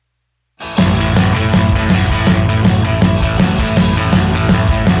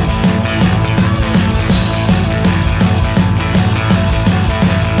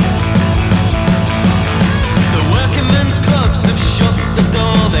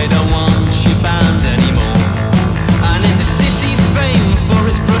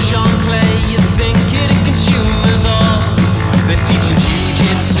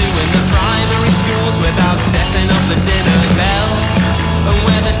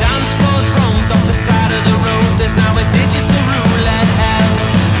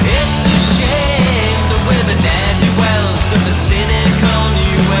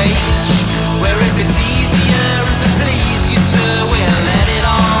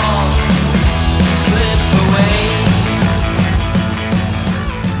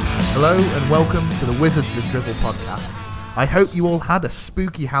Hello and welcome to the Wizards of Dribble podcast. I hope you all had a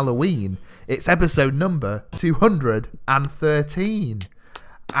spooky Halloween. It's episode number 213.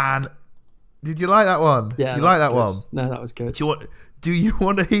 And did you like that one? Yeah, you like that good. one? No, that was good. Do you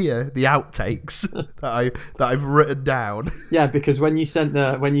want to hear the outtakes that I've written down? Yeah, because when you sent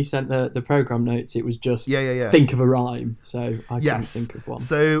the program notes, it was just think of a rhyme. So I couldn't think of one.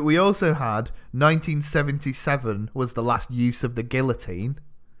 So we also had 1977 was the last use of the guillotine.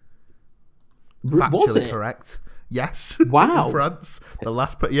 Factually Was it? correct? Yes. Wow. In France, the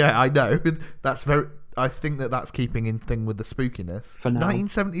last. Yeah, I know. That's very. I think that's keeping in thing with the spookiness. For now.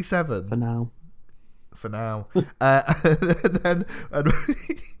 1977. For now. And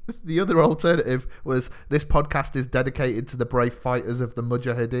the other alternative was this podcast is dedicated to the brave fighters of the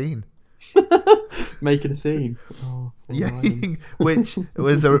Mujahideen. Making a scene. Oh, which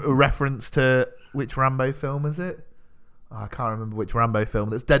was a reference to which Rambo film is it? I can't remember which Rambo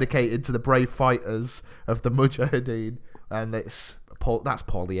film that's dedicated to the brave fighters of the Mujahideen, and that's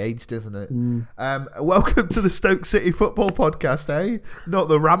poorly aged, isn't it? Welcome to the Stoke City Football Podcast, eh? Not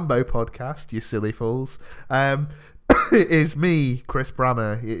the Rambo podcast, you silly fools. It is me, Chris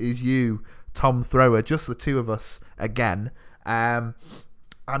Brammer. It is you, Tom Thrower. Just the two of us again. And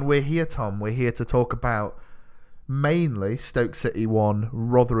we're here, Tom. We're here to talk about mainly Stoke City 1,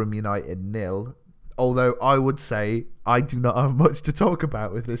 Rotherham United 0. Although I would say I do not have much to talk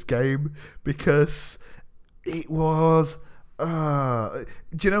about with this game because it was... do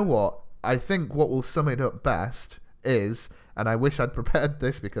you know what? I think what will sum it up best is, and I wish I'd prepared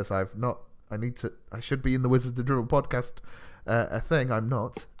this because I've not. I should be in the Wizards of Dribble podcast a thing. I'm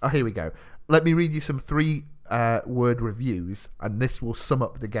not. Oh, here we go. Let me read you some 3-word reviews, and this will sum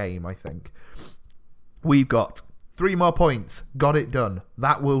up the game. I think we've got 3 more points. Got it done.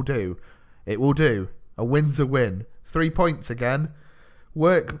 That will do. It will do. A win's a win. 3 points again.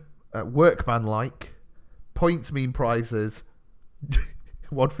 Workmanlike. Points mean prizes.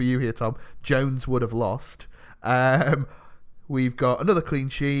 One for you here, Tom. Jones would have lost. We've got another clean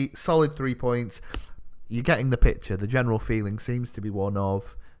sheet. Solid 3 points. You're getting the picture. The general feeling seems to be one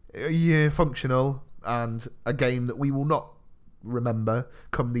of functional and a game that we will not remember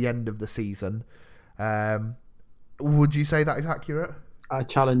come the end of the season. Would you say that is accurate? I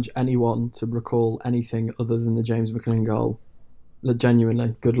challenge anyone to recall anything other than the James McLean goal.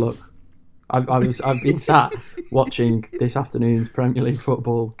 Genuinely, good luck. I've been sat watching this afternoon's Premier League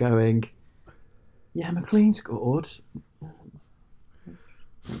football going, yeah, McLean scored.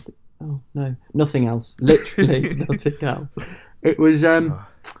 Oh, no. Nothing else. Literally nothing else. It was,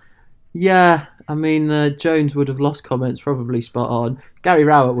 Jones would have lost comments, probably spot on. Gary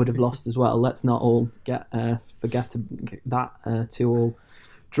Rowett would have lost as well. Let's not all forget that 2-2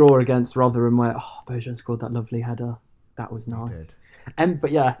 draw against Rotherham where Bojan scored that lovely header. That was nice.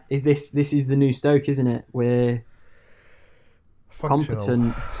 But yeah, this is the new Stoke, isn't it? We're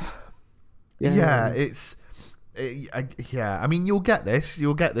competent. Yeah, I mean, you'll get this.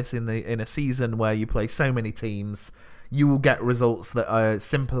 You'll get this in a season where you play so many teams. You will get results that are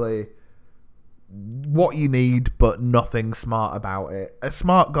simply what you need, but nothing smart about it. A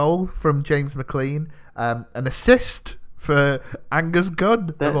smart goal from James McLean, an assist for Angus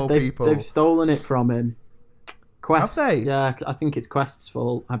Gunn of all people. They've stolen it from him. Quest, have they? Yeah, I think it's Quest's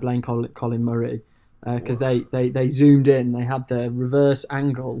fault. I blame Colin Murray because they zoomed in. They had the reverse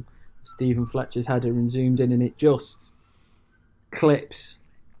angle of Stephen Fletcher's header and zoomed in, and it just clips.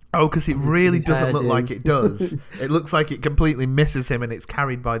 Oh, because it really doesn't look like it does. It looks like it completely misses him and it's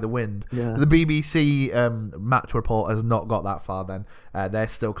carried by the wind. Yeah. The BBC match report has not got that far then. They're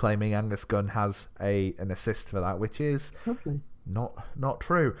still claiming Angus Gunn has an assist for that, which is... Lovely. Not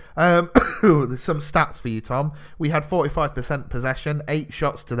true. There's some stats for you, Tom. We had 45% possession, 8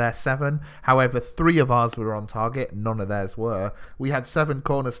 shots to their 7. However, 3 of ours were on target, none of theirs were. We had 7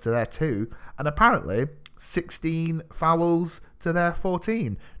 corners to their 2, and apparently 16 fouls to their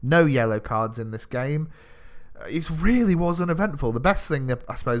 14. No yellow cards in this game. It really was uneventful. The best thing,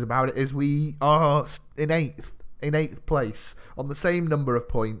 I suppose, about it is we are in 8th place on the same number of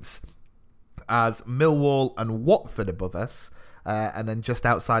points as Millwall and Watford above us. And then just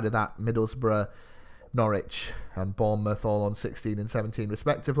outside of that, Middlesbrough, Norwich and Bournemouth all on 16 and 17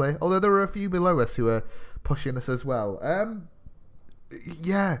 respectively. Although there are a few below us who are pushing us as well.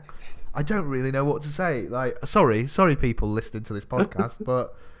 I don't really know what to say. Sorry people listening to this podcast,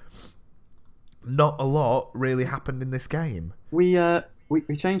 but not a lot really happened in this game. We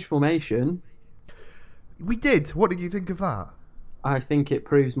changed formation. We did. What did you think of that? I think it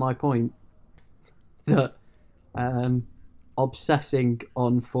proves my point that obsessing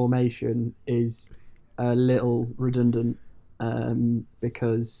on formation is a little redundant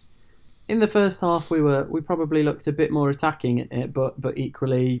because in the first half we probably looked a bit more attacking at it, but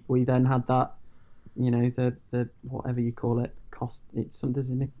equally we then had that, the whatever you call it, cost.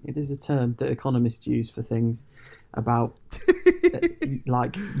 There's a term that economists use for things about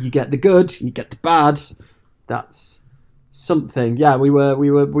like you get the good, you get the bad. That's something. Yeah, we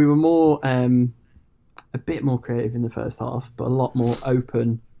were more a bit more creative in the first half, but a lot more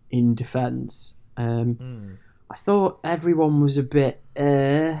open in defence. I thought everyone was a bit,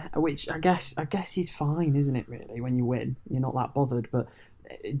 which I guess is fine, isn't it? Really, when you win, you're not that bothered. But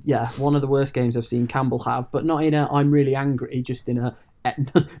yeah, one of the worst games I've seen Campbell have, but not in a I'm really angry, just in a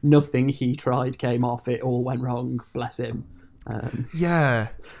nothing he tried came off. It all went wrong. Bless him. Yeah.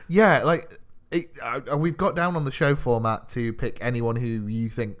 Like we've got down on the show format to pick anyone who you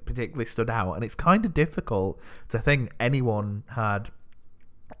think particularly stood out, and it's kind of difficult to think anyone had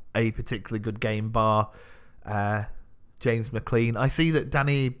a particularly good game bar James McLean. I see that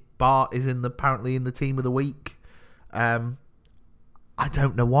Danny Bart is apparently in the team of the week. I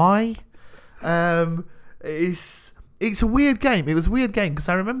don't know why. It's a weird game. It was a weird game because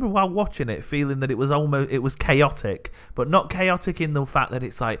I remember while watching it feeling that it was chaotic, but not chaotic in the fact that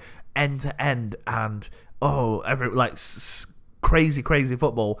it's like end to end and crazy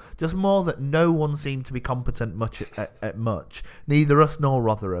football. Just more that no one seemed to be competent much at much. Neither us nor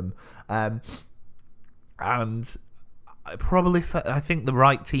Rotherham. And I think the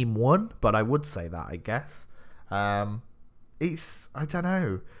right team won, but I would say that, I guess. I don't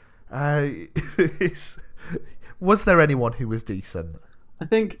know. Was there anyone who was decent? I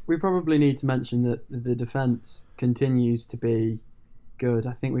think we probably need to mention that the defence continues to be good.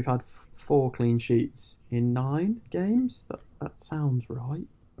 I think we've had 4 clean sheets in 9 games. That sounds right.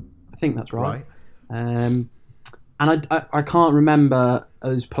 I think that's right. And I can't remember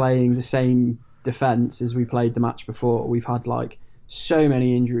us playing the same defence as we played the match before. We've had like so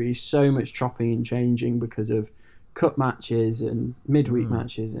many injuries, so much chopping and changing because of cup matches and midweek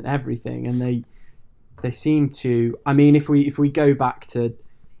matches and everything, and they seem to. I mean, if we go back to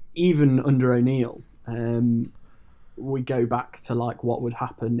even under O'Neill, we go back to like what would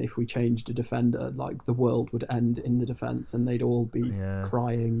happen if we changed a defender. Like the world would end in the defence, and they'd all be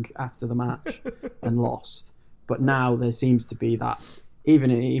crying after the match and lost. But now there seems to be that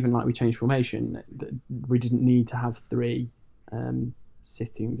even like we changed formation, we didn't need to have 3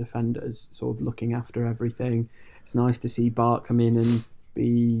 sitting defenders sort of looking after everything. It's nice to see Bart come in and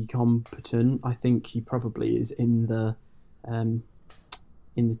be competent. I think he probably is in the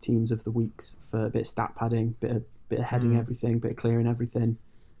teams of the weeks for a bit of stat padding, bit of heading everything, bit of clearing everything,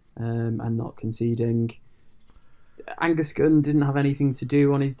 and not conceding. Angus Gunn didn't have anything to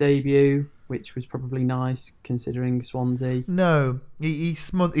do on his debut, which was probably nice considering Swansea. No, he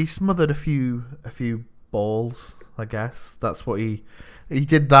smothered a few balls. I guess that's what he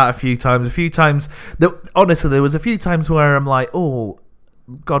did that a few times. Honestly, there was a few times where I'm like, oh,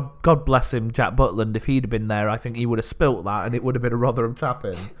 God bless him, Jack Butland. If he'd have been there, I think he would have spilt that, and it would have been a Rotherham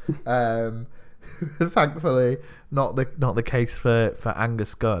tap-in. Thankfully, not the case for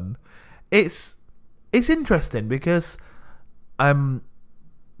Angus Gunn. It's interesting because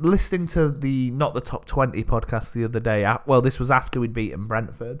listening to the Not the Top 20 podcast the other day. Well, this was after we'd beaten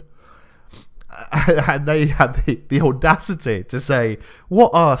Brentford. And they had the audacity to say,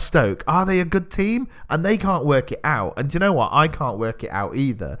 what are Stoke? Are they a good team? And they can't work it out. And do you know what? I can't work it out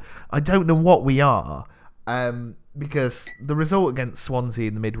either. I don't know what we are. Because the result against Swansea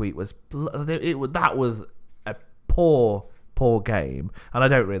in the midweek was a poor game. And I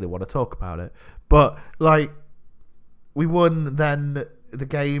don't really want to talk about it. But, like, we won then the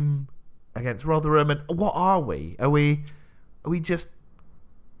game against Rotherham. And what are we? Are we just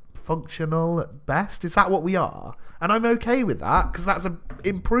functional at best? Is that what we are? And I'm okay with that because that's an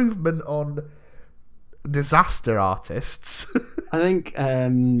improvement on disaster artists. I think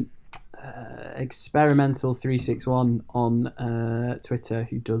experimental 361 on Twitter,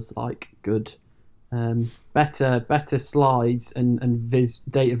 who does like good better slides and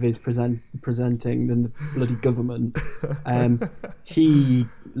data viz presenting than the bloody government. He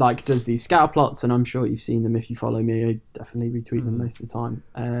like does these scatter plots, and I'm sure you've seen them if you follow me. I definitely retweet them most of the time.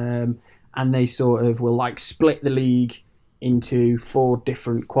 And they sort of will like split the league into 4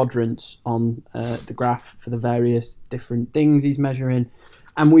 different quadrants on the graph for the various different things he's measuring.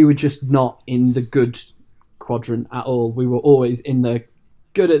 And we were just not in the good quadrant at all. We were always in the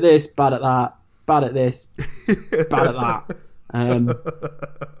good at this, bad at that, bad at this, bad at that. And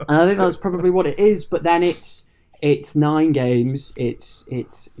I think that's probably what it is. But then it's 9 games.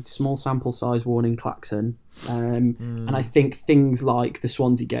 It's small sample size warning klaxon. And I think things like the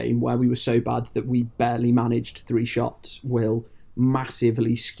Swansea game, where we were so bad that we barely managed 3 shots, will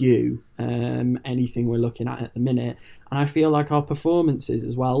massively skew anything we're looking at the minute. And I feel like our performances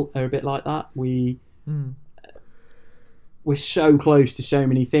as well are a bit like that. We're so close to so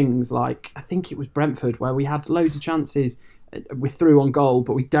many things. Like, I think it was Brentford where we had loads of chances, we're through on goal,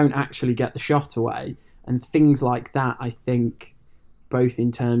 but we don't actually get the shot away. And things like that, I think, both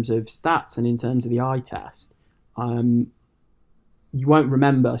in terms of stats and in terms of the eye test, you won't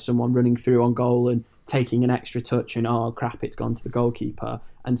remember someone running through on goal and taking an extra touch and, oh crap, it's gone to the goalkeeper,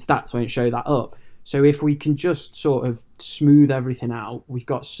 and stats won't show that up. So if we can just sort of smooth everything out, we've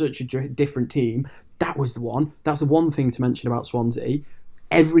got such a different team. That was the one. That's the one thing to mention about Swansea.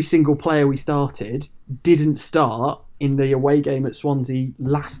 Every single player we started didn't start in the away game at Swansea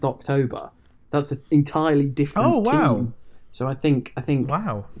last October. That's an entirely different team. So I think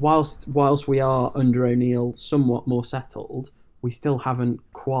wow. whilst we are under O'Neill somewhat more settled, we still haven't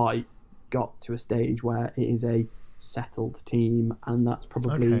quite got to a stage where it is a settled team, and that's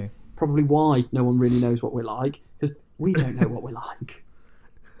probably why no one really knows what we're like, because we don't know what we're like.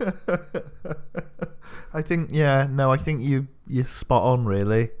 I think you're spot on,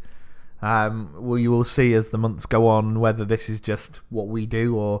 really. Well, you will see as the months go on whether this is just what we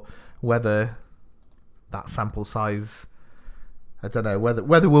do or whether that sample size, I don't know,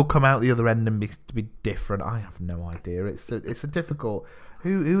 whether we'll come out the other end and be different. I have no idea. It's a difficult.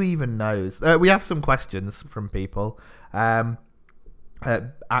 Who even knows? We have some questions from people. At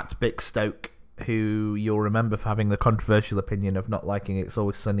Bick Stoke, who you'll remember for having the controversial opinion of not liking It's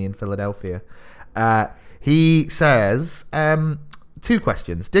Always Sunny in Philadelphia. He says, 2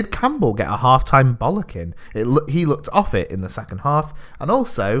 questions. Did Campbell get a half-time bollocking? He looked off it in the second half, and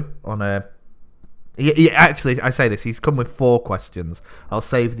also on a... Actually, I say this, he's come with 4 questions. I'll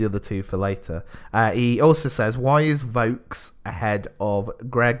save the other 2 for later. He also says, why is Vokes ahead of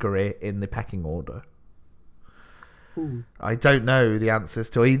Gregory in the pecking order? Ooh. I don't know the answers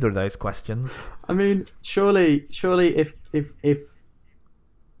to either of those questions. I mean, surely if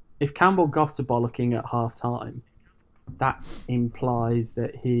Campbell got a bollocking at half-time, that implies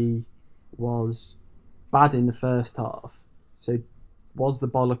that he was bad in the first half. So was the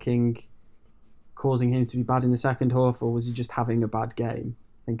bollocking causing him to be bad in the second half, or was he just having a bad game?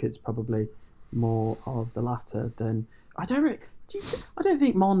 I think it's probably more of the latter than... I don't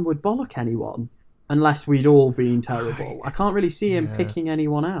think Mon would bollock anyone unless we'd all been terrible. I can't really see him picking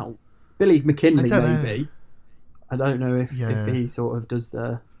anyone out. Billy McKinley, maybe. I don't know if he sort of does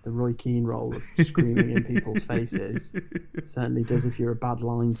the Roy Keane role of screaming in people's faces. Certainly does if you're a bad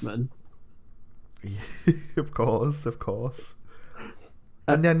linesman. Of course.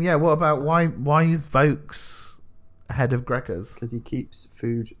 And then, what about why is Vokes ahead of Gregors? Because he keeps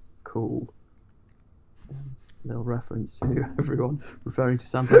food cool. Little reference to everyone referring to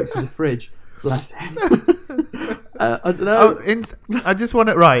Sam Vokes as a fridge. Bless him. I don't know. I just want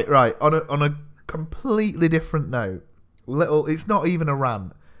it right. On a completely different note. It's not even a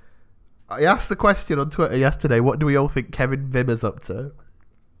rant. I asked the question on Twitter yesterday, what do we all think Kevin Vimmer's up to?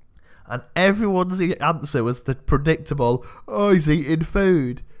 And everyone's answer was the predictable, he's eating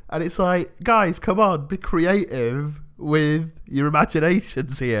food. And it's like, guys, come on, be creative with your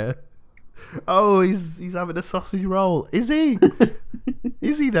imaginations here. He's having a sausage roll. Is he?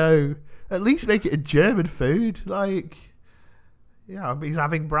 Is he though? At least make it a German food. He's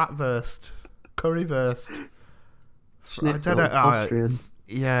having bratwurst, currywurst. Schnitzel, Austrian.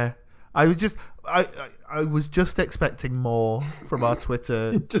 I was just expecting more from our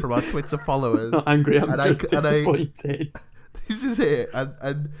Twitter followers. Not angry, I'm just disappointed. This is it,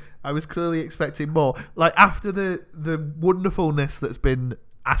 and I was clearly expecting more. Like, after the wonderfulness that's been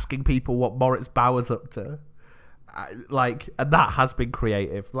asking people what Moritz Bauer's up to, and that has been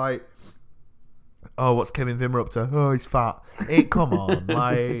creative. Like, what's Kevin Vimmer up to? He's fat. Come on,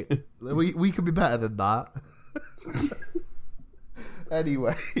 we can be better than that.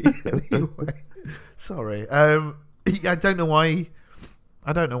 Anyway, sorry. I don't know why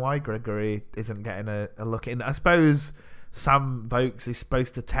Gregory isn't getting a look in. I suppose Sam Vokes is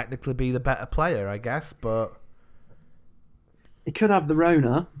supposed to technically be the better player, I guess, but he could have the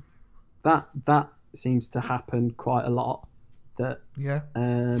Rona. That seems to happen quite a lot. That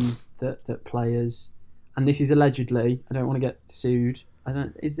players, and this is allegedly. I don't want to get sued.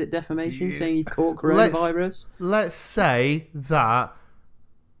 Is it defamation saying you've caught coronavirus? Let's say that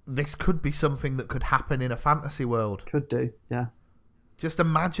this could be something that could happen in a fantasy world. Could do, yeah. Just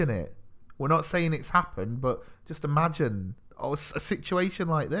imagine it. We're not saying it's happened, but just imagine a situation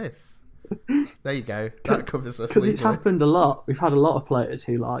like this. There you go. That covers us. Because it's happened a lot. We've had a lot of players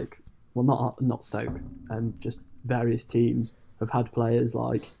who not Stoke, just various teams have had players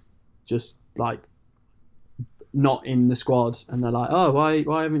just not in the squad, and they're like, "Oh,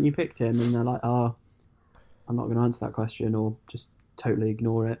 why haven't you picked him?" And they're like, "Oh, I'm not going to answer that question," or just totally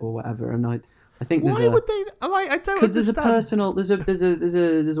ignore it or whatever. And I think Why would they? Like, I don't. Because there's a personal, there's a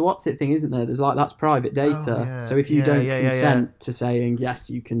what's it thing, isn't there? There's like that's private data. Oh, yeah. So if you don't consent yeah. to saying yes,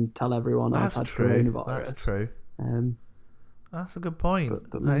 you can tell everyone I've had coronavirus. That's true. Um, That's a good point.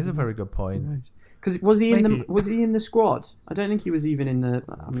 but That is a very good point. Because was he in the squad? I don't think he was even in the.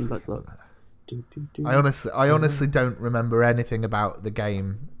 I mean, let's look. I honestly don't remember anything about the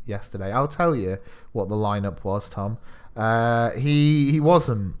game yesterday. I'll tell you what the lineup was, Tom. He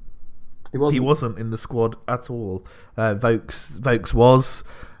wasn't. He wasn't in the squad at all. Vokes was.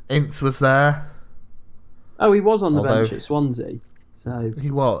 Ince was there. Oh, he was on the bench at Swansea. So he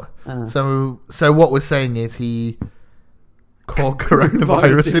was. So what we're saying is he caught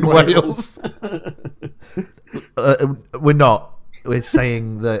coronavirus in Wales. We're not. We're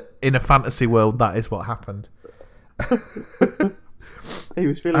saying that in a fantasy world, that is what happened. He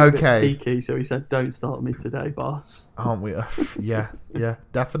was feeling a bit peaky, so he said, "Don't start me today, boss." Aren't we? Yeah,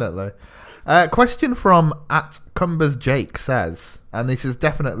 definitely. Question from @CumbersJake says, and this is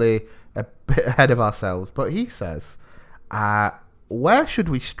definitely a bit ahead of ourselves, but he says, where should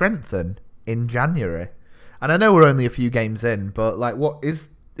we strengthen in January? And I know we're only a few games in, but like, what is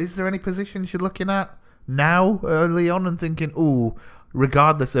there any positions you're looking at now, early on, and thinking, ooh,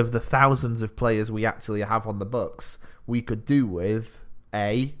 regardless of the thousands of players we actually have on the books, we could do with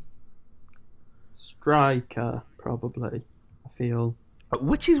a striker, probably. I feel,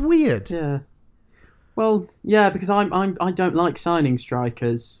 which is weird. Yeah. Well, yeah, because I don't like signing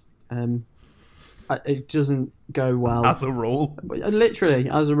strikers. It doesn't go well as a rule. Literally,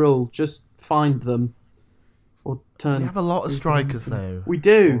 as a rule, just find them or turn. We have a lot of strikers though. We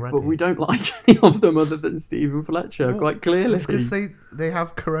do, already. But we don't like any of them other than Stephen Fletcher. Quite clearly, it's because they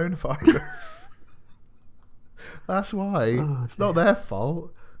have coronavirus. That's why. Oh, it's not their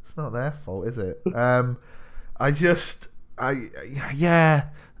fault. It's not their fault, is it? Yeah.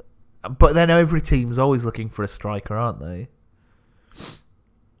 But then every team's always looking for a striker, aren't they?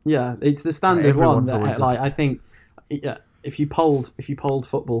 Yeah, it's the standard one. I think, if you polled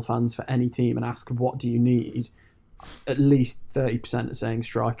football fans for any team and asked what do you need, at least 30% are saying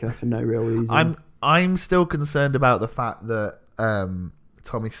striker for no real reason. I'm still concerned about the fact that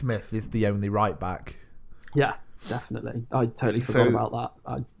Tommy Smith is the only right back. Yeah, definitely. I totally forgot about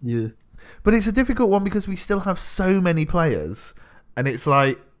that. But it's a difficult one because we still have so many players, and it's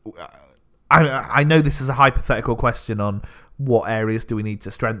like, I know this is a hypothetical question on what areas do we need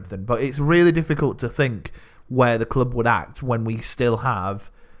to strengthen, but it's really difficult to think where the club would act when we still have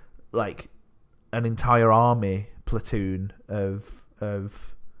like an entire army platoon of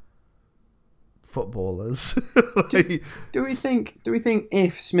footballers. Do we think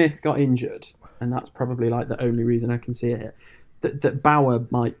if Smith got injured, and that's probably like the only reason I can see it, that Bauer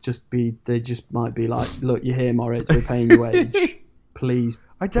might just be like, look, you're here, Moritz, we're paying your wage, please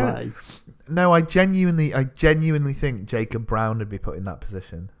play. No, I genuinely think Jacob Brown would be put in that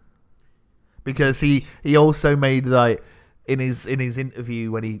position, because he also made, like, in his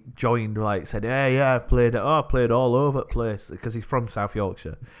interview when he joined, like, said, yeah, I've played all over the place, because he's from South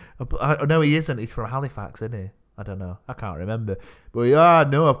Yorkshire. No, he isn't. He's from Halifax, isn't he? I don't know. I can't remember. But yeah,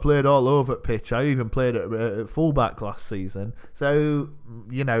 no, I've played all over the pitch. I even played at fullback last season. So,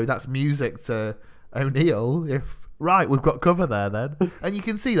 that's music to O'Neill. Right, we've got cover there then. And you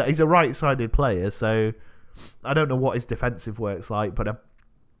can see that he's a right-sided player, so I don't know what his defensive work's like, but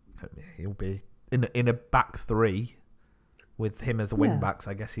he'll be in a back three with him as the wing-backs.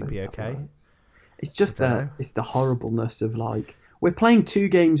 I guess he'd be okay. Right. It's just it's the horribleness of, like, we're playing 2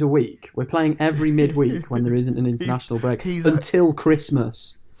 games a week. We're playing every midweek when there isn't an international break until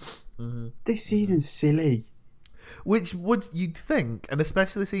Christmas. Mm-hmm. This season's silly. Which you'd think, and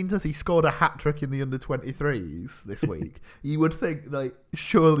especially seeing as he scored a hat-trick in the under-23s this week, you would think, like,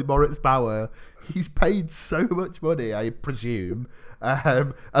 surely Moritz Bauer, he's paid so much money, I presume,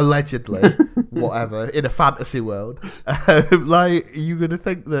 allegedly, whatever, in a fantasy world. Like, you're going to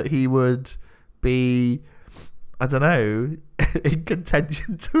think that he would be, I don't know, in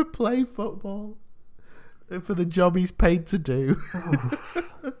contention to play football for the job he's paid to do.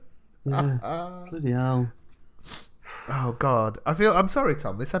 Yeah, bloody hell. Oh God, I'm sorry,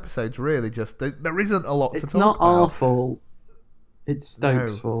 Tom. This episode's really just there isn't a lot to talk about. It's not our fault. It's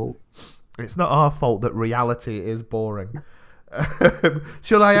Stoke's fault. It's not our fault that reality is boring.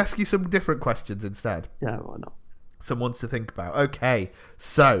 Shall I ask you some different questions instead? Yeah, why not? Some ones to think about. Okay,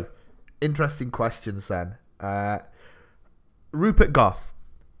 so interesting questions then. Rupert Goff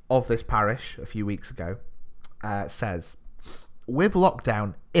of this parish a few weeks ago says, with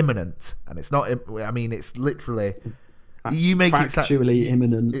lockdown imminent, and it's not. I mean, it's literally. You make it factually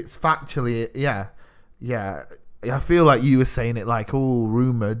imminent. It's factually, yeah. I feel like you were saying it like,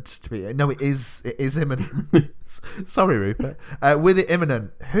 rumoured to be. No, it is imminent. Sorry, Rupert. With it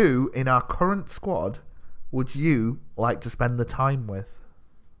imminent, who in our current squad would you like to spend the time with?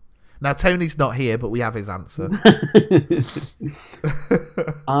 Now, Tony's not here, but we have his answer.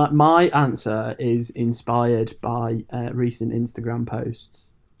 My answer is inspired by recent Instagram posts.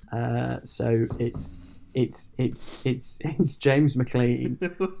 So it's James McLean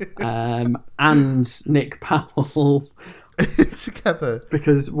and Nick Powell together,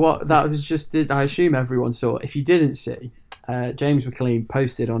 because what that was just did. I assume everyone saw. If you didn't see, James McLean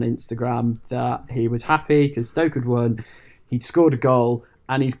posted on Instagram that he was happy because Stoke had won. He'd scored a goal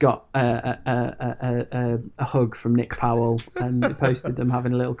and he'd got a hug from Nick Powell, and he posted them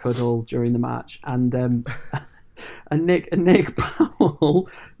having a little cuddle during the match. And Nick Powell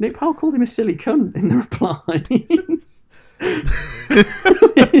called him a silly cunt in the replies.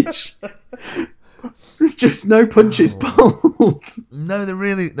 Which, there's just no punches pulled. No, there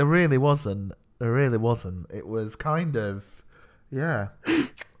really wasn't. It was kind of, yeah.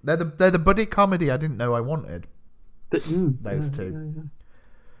 They're the buddy comedy I didn't know I wanted. Those two. Yeah.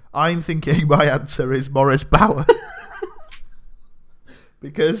 I'm thinking my answer is Morris Bauer.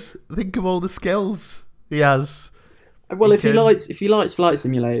 Because think of all the skills he has. Well, if he likes Flight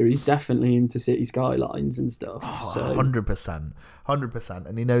Simulator, he's definitely into City Skylines and stuff. 100%,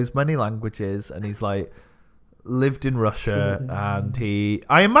 and he knows many languages, and he's like lived in Russia, and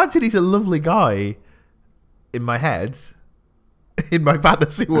I imagine he's a lovely guy in my head, in my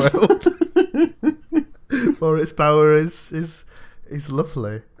fantasy world. Morris Bauer is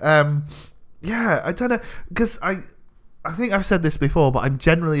lovely. Yeah, I don't know, because I think I've said this before, but I'm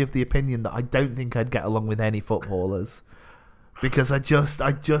generally of the opinion that I don't think I'd get along with any footballers, because I just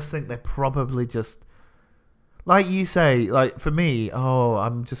think they're probably just, like you say, like for me,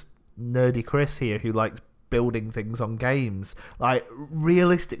 I'm just nerdy Chris here who likes building things on games. Like,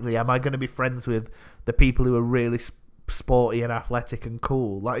 realistically, am I going to be friends with the people who are really sporty and athletic and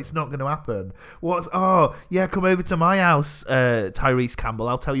cool? Like, it's not going to happen. Come over to my house, Tyrese Campbell,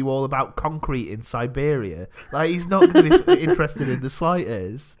 I'll tell you all about concrete in Siberia. Like, he's not going to be interested in the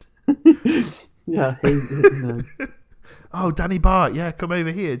slightest. Yeah, no. Danny Bart, come over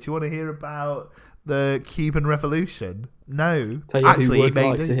here, do you want to hear about the Cuban Revolution? No. Tell you actually, who would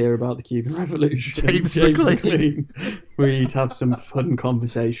like to hear about the Cuban Revolution? James McLean. We'd have some fun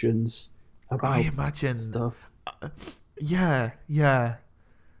conversations about stuff. Yeah.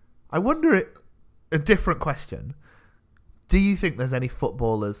 I wonder, a different question. Do you think there's any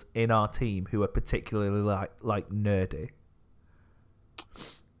footballers in our team who are particularly like nerdy?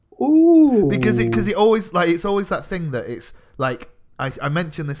 Ooh. Because it always, like, it's always that thing that it's like, I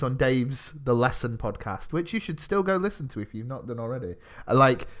mentioned this on Dave's The Lesson podcast, which you should still go listen to if you've not done already.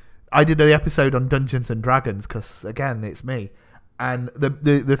 Like, I did the episode on Dungeons and Dragons because, again, it's me. And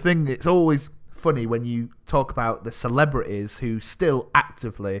the thing, it's always funny when you talk about the celebrities who still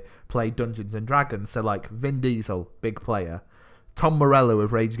actively play Dungeons and Dragons. So, like, Vin Diesel, big player. Tom Morello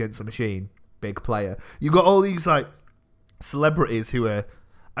of Rage Against the Machine, big player. You've got all these, like, celebrities who are,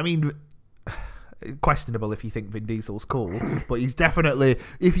 I mean, questionable if you think Vin Diesel's cool, but he's definitely,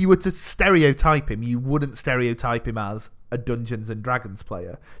 if you were to stereotype him, you wouldn't stereotype him as a Dungeons and Dragons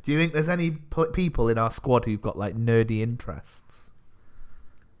player. Do you think there's any people in our squad who've got, like, nerdy interests?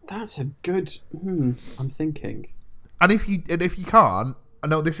 That's a good. I'm thinking. And if you can't, I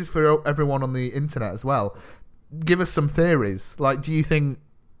know this is for everyone on the internet as well. Give us some theories. Like, do you think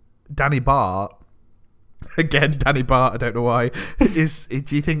Danny Bart? Again, Danny Bart. I don't know why. Do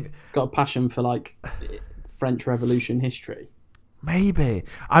you think he's got a passion for, like, French Revolution history? Maybe.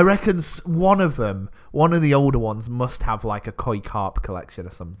 I reckon one of the older ones, must have like a koi carp collection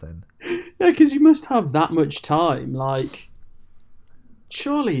or something. Yeah, because you must have that much time. Like,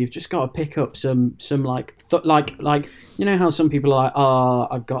 surely you've just got to pick up some like you know how some people are like,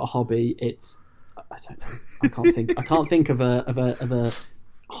 I've got a hobby. It's, I don't know. I can't think of a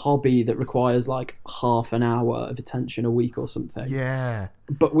hobby that requires like half an hour of attention a week or something. Yeah.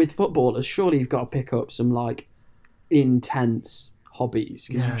 But with footballers, surely you've got to pick up some like intense hobbies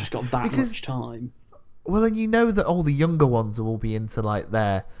because you've just got that much time. Well, and you know that all the younger ones will be into like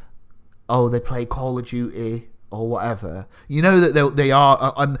they play Call of Duty or whatever. You know that they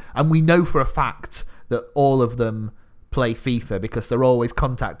are, and we know for a fact that all of them play FIFA because they're always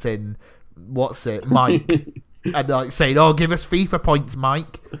contacting Mike and like saying, give us FIFA points,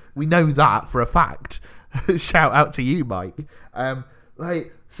 Mike. We know that for a fact. Shout out to you, Mike.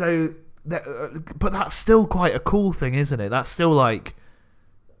 So but that's still quite a cool thing, isn't it? That's still like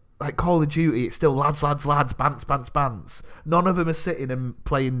Call of Duty. It's still lads, bants. None of them are sitting and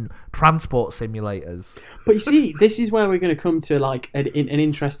playing transport simulators. But you see, this is where we're going to come to like an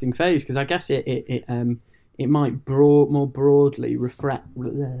interesting phase, because I guess it might more broadly reflect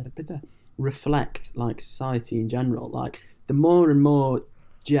like society in general. Like the more and more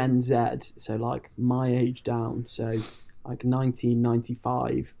Gen Z, so like my age down, so like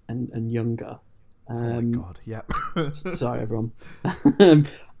 1995 and younger. Oh my god! Yeah. Sorry, everyone.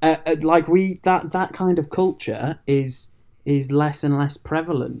 Like that kind of culture is less and less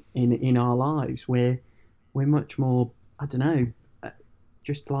prevalent in our lives. We're much more, I don't know,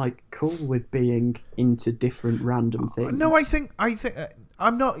 just like cool with being into different random things. No, I think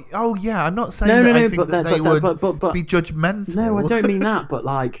I'm not. Oh yeah, I'm not saying no, that no, I think that they would be judgmental. No, I don't mean that. But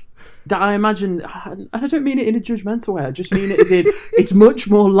like, that I imagine, I don't mean it in a judgmental way. I just mean it as in it's much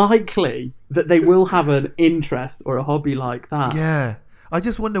more likely that they will have an interest or a hobby like that. Yeah, I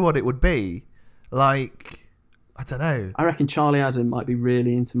just wonder what it would be. Like, I don't know. I reckon Charlie Adam might be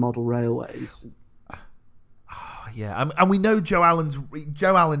really into model railways. Yeah, and we know Joe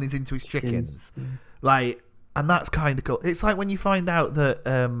Allen is into his chickens. Like, and that's kind of cool. It's like when you find out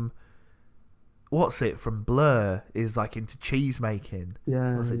that what's it from Blur is like into cheese making.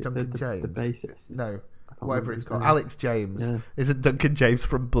 Yeah, was it Duncan James? The bassist. No, whatever it's called. name. Alex James. Yeah. Isn't Duncan James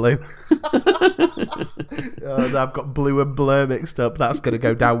from Blue? I've got Blue and Blur mixed up. That's going to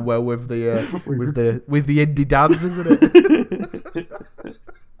go down well with the with the indie dance, isn't it?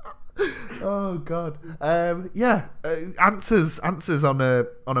 Oh god. Answers on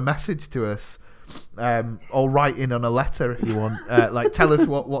a message to us, or write in on a letter if you want. Like, tell us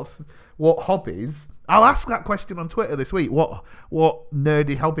what hobbies. I'll ask that question on Twitter this week. What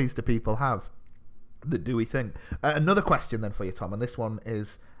nerdy hobbies do people have that do we think? Another question then for you, Tom, and this one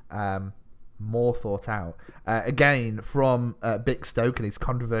is more thought out. Again from Bick Stoke and his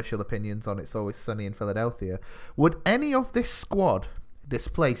controversial opinions on It's Always Sunny in Philadelphia. Would any of this squad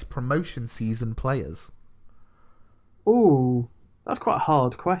displace promotion season players? Ooh, that's quite a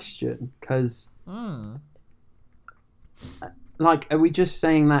hard question, because like, are we just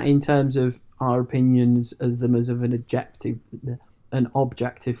saying that in terms of our opinions as them as of an objective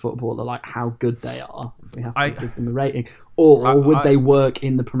footballer, like how good they are? We have to give them a rating, or would they work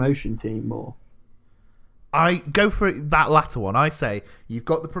in the promotion team more? I go for that latter one. I say you've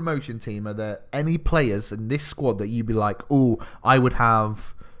got the promotion team. Are there any players in this squad that you'd be like, "Oh, I would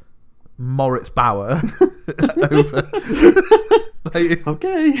have Moritz Bauer over"? Like,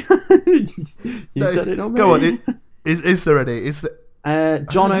 okay, you said it on me. Go on. Is there any?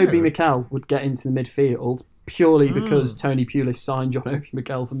 John Obi Mikel would get into the midfield purely because Tony Pulis signed John Obi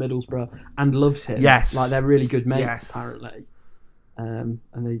Mikel for Middlesbrough and loves him. Yes, like they're really good mates apparently. And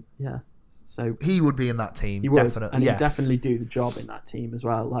they So he would be in that team. He would, definitely, and he'd definitely do the job in that team as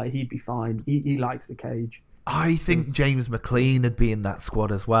well. Like, he'd be fine. He likes the cage. I think James McLean would be in that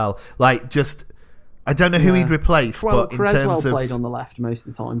squad as well. Like, just I don't know who he'd replace, but in terms of played on the left most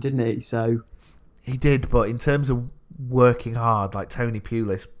of the time, didn't he? So he did, but in terms of working hard, like Tony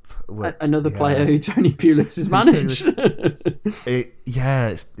Pulis, another player who Tony Pulis has managed.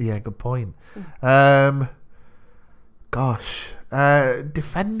 Good point. Gosh.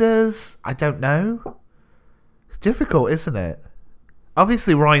 Defenders, I don't know. It's difficult, isn't it?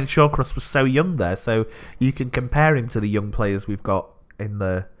 Obviously, Ryan Shawcross was so young there, so you can compare him to the young players we've got in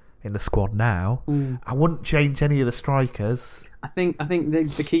the squad now. I wouldn't change any of the strikers. I think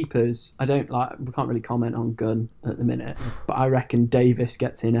the keepers. I don't like. We can't really comment on Gunn at the minute, but I reckon Davis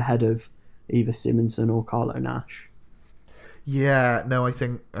gets in ahead of either Simonson or Carlo Nash. Yeah, no, I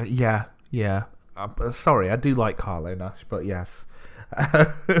think yeah. Sorry, I do like Carlo Nash, but yes.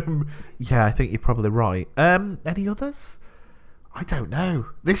 Yeah, I think you're probably right. Any others? I don't know.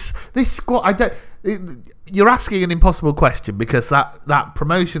 This squad, you're asking an impossible question, because that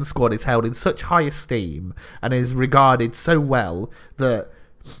promotion squad is held in such high esteem and is regarded so well that,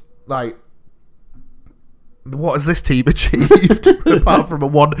 like, what has this team achieved apart from a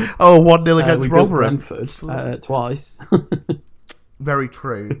 1-0 against Rotherham? Brentford twice. Very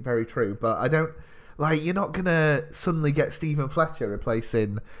true. But I don't you're not gonna suddenly get Stephen Fletcher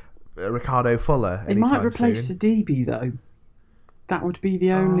replacing Ricardo Fuller. It might replace Sidibe though. That would be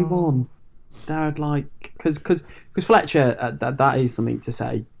the only one. That would because Fletcher. That is something to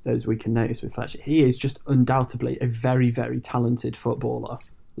say. Those we can notice with Fletcher. He is just undoubtedly a very, very talented footballer.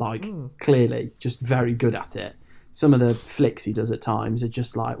 Clearly, just very good at it. Some of the flicks he does at times are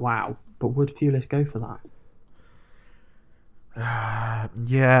just like, wow. But would Pulis go for that?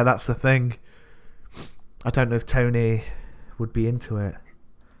 Yeah, that's the thing. I don't know if Tony would be into it.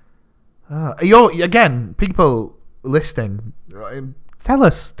 You're again, people listening. Tell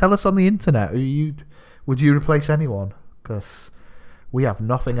us on the internet. Would you replace anyone? Because we have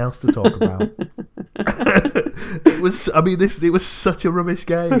nothing else to talk about. It was such a rubbish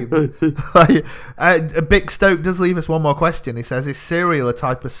game. Big Stoke does leave us one more question. He says, "Is cereal a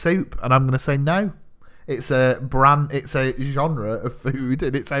type of soup?" And I'm going to say no. It's a brand. It's a genre of food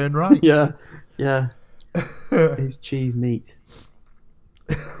in its own right. Yeah. It's cheese meat.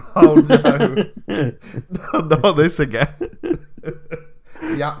 Oh no! No, not this again.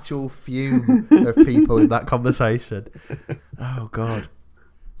 The actual fume of people in that conversation. Oh god!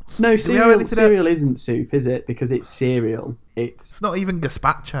 No, cereal isn't soup, is it? Because it's cereal. It's not even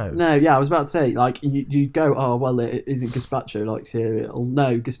gazpacho. No, yeah, I was about to say, like, you'd go, oh well, isn't gazpacho like cereal?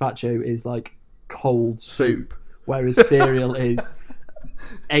 No, gazpacho is like cold soup, whereas cereal is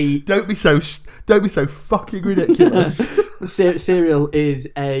Don't be so fucking ridiculous. Cereal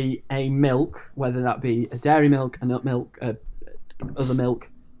is a milk, whether that be a dairy milk, a nut milk, other milk,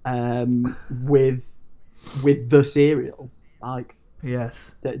 with the cereal. Like,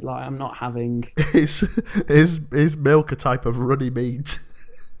 yes, like I'm not having. Is milk a type of runny meat?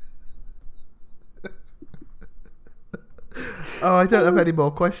 Oh, I don't have any more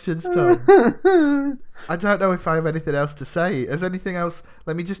questions, Tom. I don't know if I have anything else to say. Has anything else?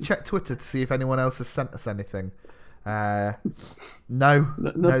 Let me just check Twitter to see if anyone else has sent us anything. No,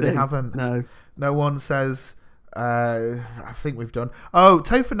 they haven't. No one says. I think we've done. Oh,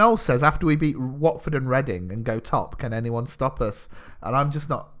 Topher Knoll says, after we beat Watford and Reading and go top, can anyone stop us? And I'm just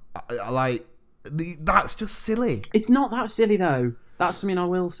not like. That's just silly. It's not that silly though. That's something I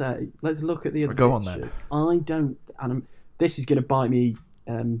will say. Let's look at the other fixtures. I don't. And this is going to bite me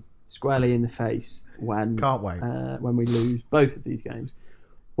squarely in the face when we lose both of these games.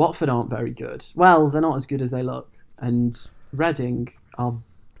 Watford aren't very good. Well, they're not as good as they look, and Reading are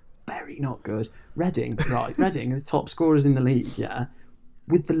very not good. Reading, the top scorers in the league, yeah,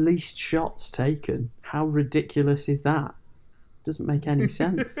 with the least shots taken. How ridiculous is that? Doesn't make any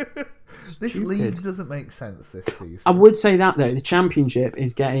sense. This league doesn't make sense this season. I would say that though, the Championship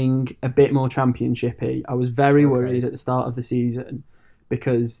is getting a bit more championshipy. I was very worried at the start of the season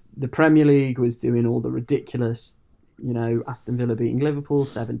because the Premier League was doing all the ridiculous, Aston Villa beating Liverpool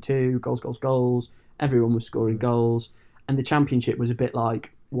 7-2, goals. Everyone was scoring goals, and the Championship was a bit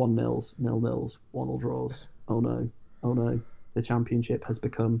like 1-0s, 0-0s, 1-0 draws. Oh no! The Championship has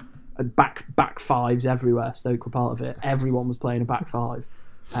become a back fives everywhere. Stoke were part of it. Everyone was playing a back five.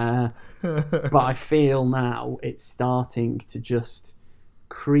 But I feel now it's starting to just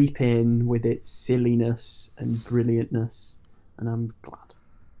creep in with its silliness and brilliantness, and I'm glad.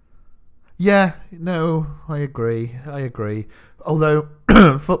 Yeah, no, I agree. Although,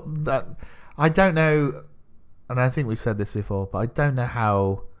 I don't know, and I think we've said this before, but I don't know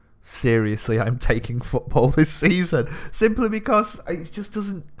how seriously I'm taking football this season, simply because it just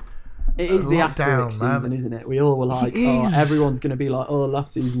doesn't. It is the asterisk season, isn't it? We all were like, everyone's going to be like,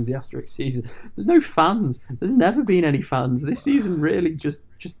 last season's the asterisk season. There's no fans. There's never been any fans. This season really just...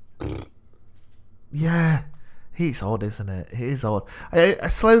 Yeah, it's odd, isn't it? It is odd. I'm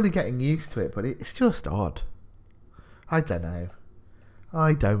slowly getting used to it, but it's just odd. I don't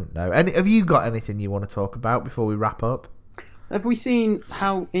know. Have you got anything you want to talk about before we wrap up? Have we seen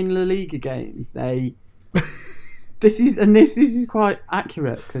how in La Liga games they... This is quite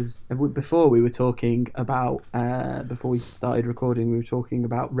accurate because before we were talking about before we started recording, we were talking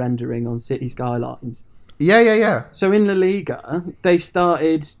about rendering on city skylines. Yeah. So in La Liga, they've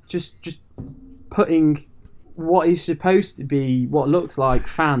started just putting what is supposed to be what looks like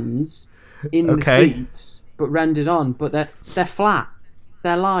fans in the seats, but rendered on. But they're flat.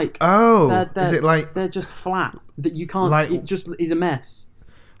 They're like is it like they're just flat that you can't? Like, it just is a mess.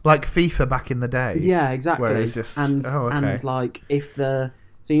 Like FIFA back in the day. Yeah, exactly. Where it's just, and like if so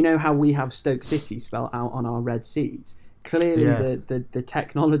you know how we have Stoke City spelled out on our red seats. Clearly, the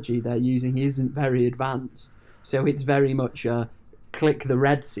technology they're using isn't very advanced, so it's very much click the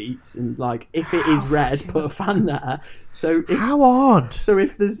red seats and like if it is red, put a fan there. So how odd. So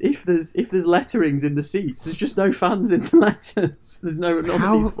if there's letterings in the seats, there's just no fans in the letters. There's none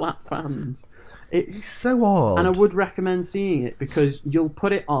of these flat fans. It's so odd. And I would recommend seeing it because you'll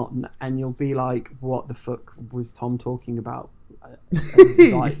put it on and you'll be like, what the fuck was Tom talking about?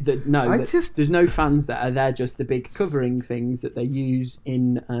 There's no fans there. They're just the big covering things that they use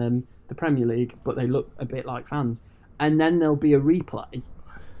in the Premier League, but they look a bit like fans. And then there'll be a replay,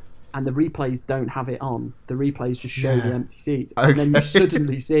 and the replays don't have it on. The replays just show the empty seats. And then you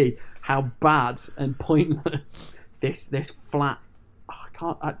suddenly see how bad and pointless this flat...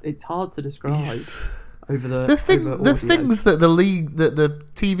 it's hard to describe. over the audio. things that the league, that the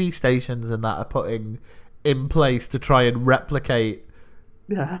TV stations and that are putting in place to try and replicate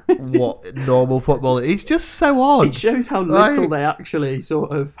what normal football is, it's just so odd. It shows how little they actually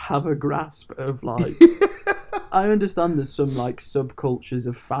sort of have a grasp of, like. I understand there's some like subcultures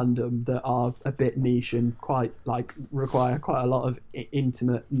of fandom that are a bit niche and quite like require quite a lot of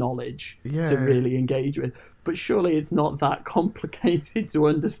intimate knowledge to really engage with. But surely it's not that complicated to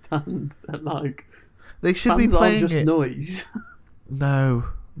understand that, like, they should fans be playing aren't just it. noise. No.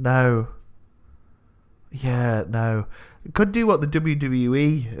 Yeah, no. Could do what the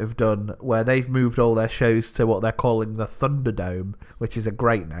WWE have done, where they've moved all their shows to what they're calling the Thunderdome, which is a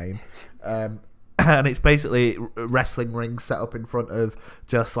great name. And it's basically wrestling rings set up in front of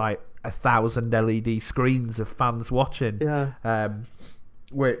just like 1,000 LED screens of fans watching. Yeah.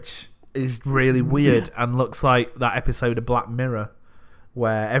 Which is really weird and looks like that episode of Black Mirror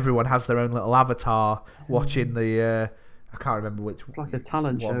where everyone has their own little avatar watching the... I can't remember which. It's like a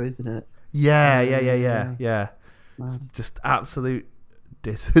talent show, isn't it? Yeah. Mad. Just absolute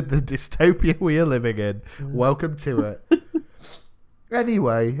the dystopia we are living in. Yeah. Welcome to it.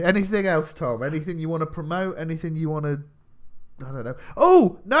 Anyway, anything else, Tom? Anything you want to promote? Anything you want to... I don't know.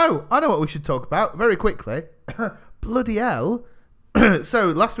 Oh, no! I know what we should talk about very quickly. Bloody hell. So,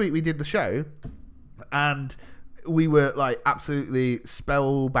 last week we did the show, and we were like absolutely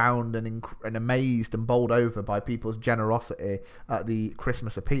spellbound and amazed and bowled over by people's generosity at the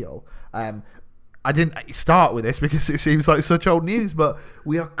Christmas appeal. I didn't start with this because it seems like such old news, but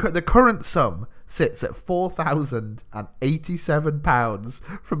the current sum sits at £4,087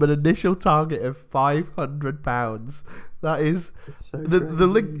 from an initial target of £500. That is so the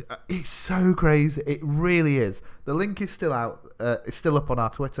link. It's so crazy. It really is. The link is still out. It's still up on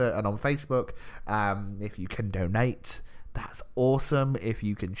our Twitter and on Facebook. If you can donate, that's awesome. If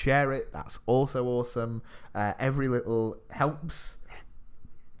you can share it, that's also awesome. Every little helps,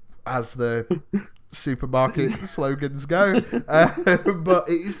 as the supermarket slogans go. But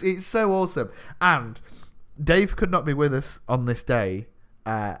it's so awesome. And Dave could not be with us on this day.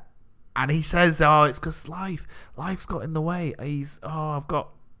 And he says, it's because life's got in the way. I've got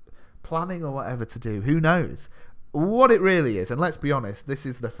planning or whatever to do. Who knows? What it really is, and let's be honest, this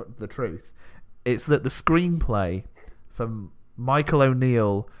is the truth. It's that the screenplay from Michael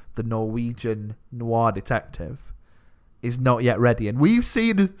O'Neill, the Norwegian noir detective, is not yet ready, and we've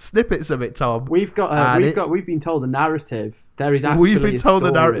seen snippets of it, Tom. We've been told a narrative. There is actually we've been told a story.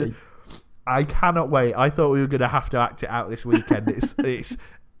 The narrative. I cannot wait. I thought we were going to have to act it out this weekend. It's.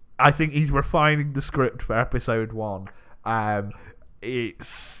 I think he's refining the script for episode 1.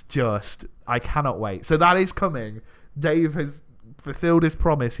 It's just, I cannot wait. So that is coming. Dave has fulfilled his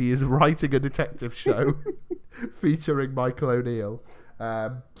promise. He is writing a detective show featuring Michael O'Neill.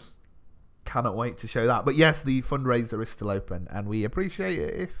 Cannot wait to show that. But yes, the fundraiser is still open, and we appreciate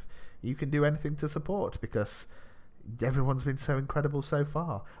it if you can do anything to support, because everyone's been so incredible so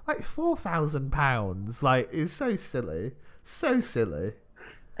far. Like £4,000, like, is so silly. So silly.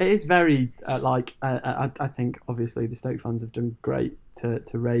 It is very, I think, obviously, the Stoke fans have done great to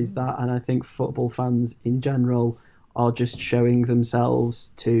raise that. And I think football fans in general are just showing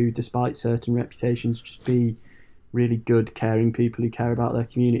themselves to, despite certain reputations, just be really good, caring people who care about their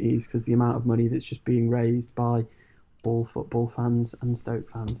communities, because the amount of money that's just being raised by all football fans and Stoke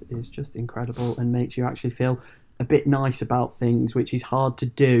fans is just incredible and makes you actually feel a bit nice about things, which is hard to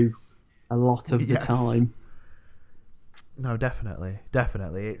do a lot of the time. No, definitely.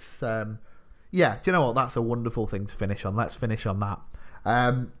 It's do you know what? That's a wonderful thing to finish on. Let's finish on that.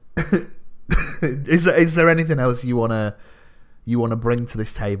 Is there anything else you wanna bring to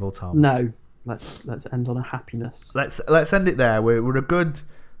this table, Tom? No. Let's end on a happiness. Let's end it there. We're a good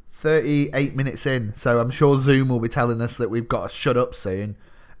 38 minutes in, so I'm sure Zoom will be telling us that we've got to shut up soon.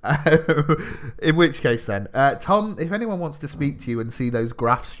 In which case then, Tom, if anyone wants to speak to you and see those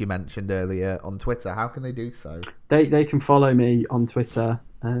graphs you mentioned earlier on Twitter, how can they do so? They can follow me on Twitter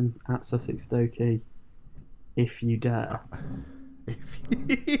at Sussex Stokey, if you dare. If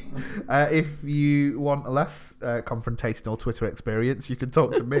you want a less confrontational Twitter experience, you can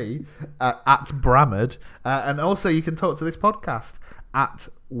talk to me at Bramard, and also you can talk to this podcast at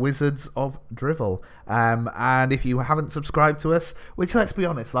Wizards of Drivel. And if you haven't subscribed to us, which, let's be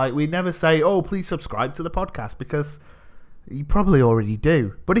honest, like, we never say, please subscribe to the podcast, because you probably already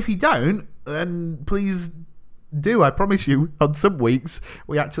do. But if you don't, then please do. I promise you, on some weeks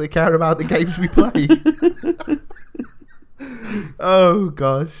we actually care about the games we play. Oh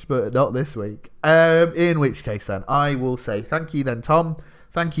gosh, but not this week. In which case then, I will say thank you then, Tom.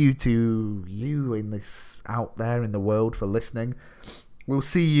 Thank you to you out there in the world for listening. we'll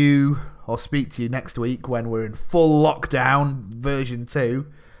see you or speak to you next week when we're in full lockdown version 2.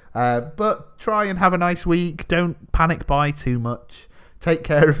 But try and have a nice week. Don't panic buy too much. Take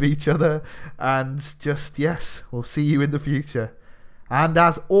care of each other. And just, yes, we'll see you in the future. And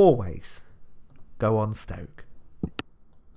as always, go on Stoke.